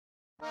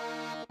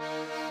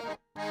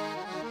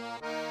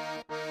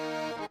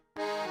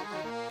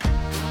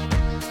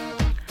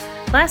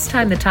Last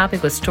time the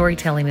topic was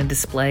storytelling and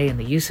display and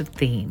the use of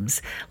themes.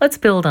 Let's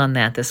build on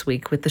that this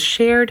week with the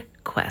shared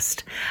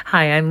quest.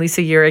 Hi, I'm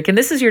Lisa Urich, and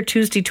this is your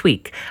Tuesday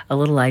Tweak, a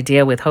little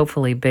idea with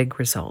hopefully big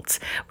results.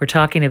 We're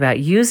talking about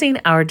using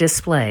our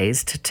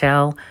displays to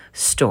tell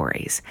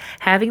stories,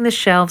 having the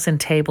shelves and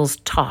tables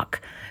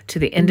talk to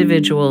the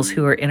individuals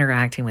who are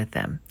interacting with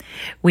them.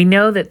 We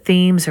know that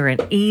themes are an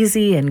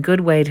easy and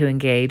good way to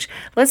engage.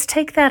 Let's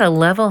take that a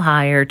level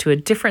higher to a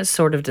different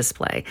sort of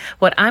display,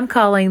 what I'm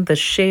calling the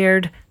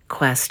shared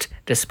quest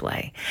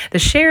display. The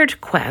shared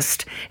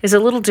quest is a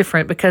little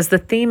different because the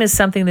theme is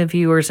something the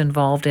viewer is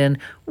involved in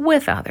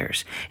with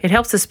others. It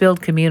helps us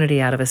build community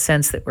out of a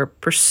sense that we're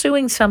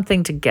pursuing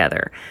something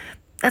together.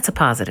 That's a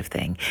positive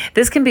thing.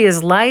 This can be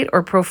as light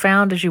or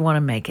profound as you want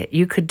to make it.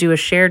 You could do a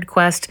shared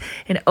quest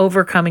in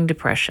overcoming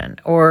depression,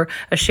 or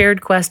a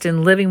shared quest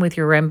in living with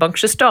your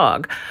rambunctious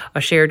dog,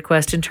 a shared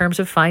quest in terms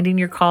of finding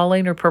your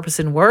calling or purpose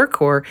in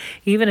work, or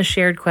even a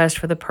shared quest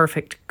for the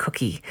perfect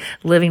cookie,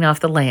 living off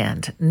the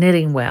land,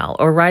 knitting well,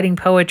 or writing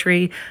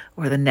poetry,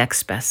 or the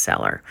next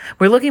bestseller.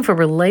 We're looking for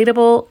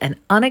relatable and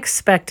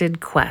unexpected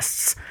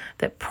quests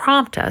that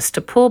prompt us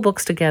to pull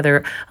books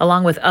together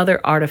along with other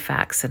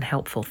artifacts and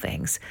helpful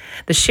things.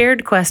 The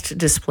shared quest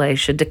display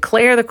should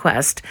declare the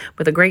quest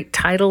with a great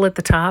title at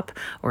the top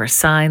or a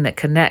sign that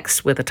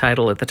connects with a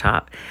title at the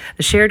top.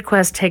 The shared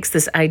quest takes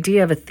this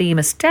idea of a theme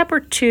a step or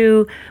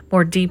two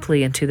more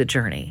deeply into the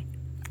journey.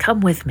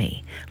 Come with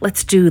me.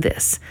 Let's do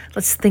this.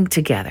 Let's think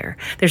together.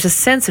 There's a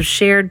sense of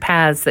shared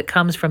paths that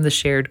comes from the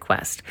shared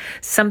quest.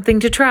 Something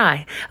to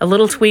try. A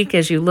little tweak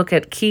as you look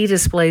at key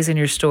displays in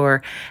your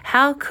store.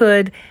 How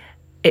could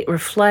it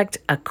reflect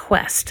a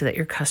quest that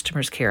your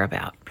customers care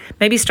about?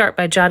 Maybe start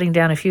by jotting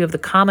down a few of the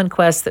common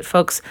quests that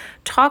folks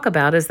talk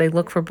about as they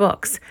look for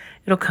books.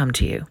 It'll come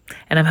to you.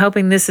 And I'm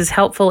hoping this is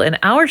helpful in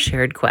our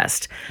shared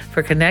quest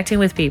for connecting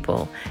with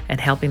people and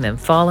helping them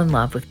fall in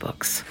love with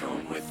books.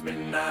 Come with me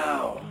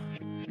now.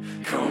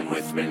 Come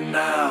with me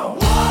now.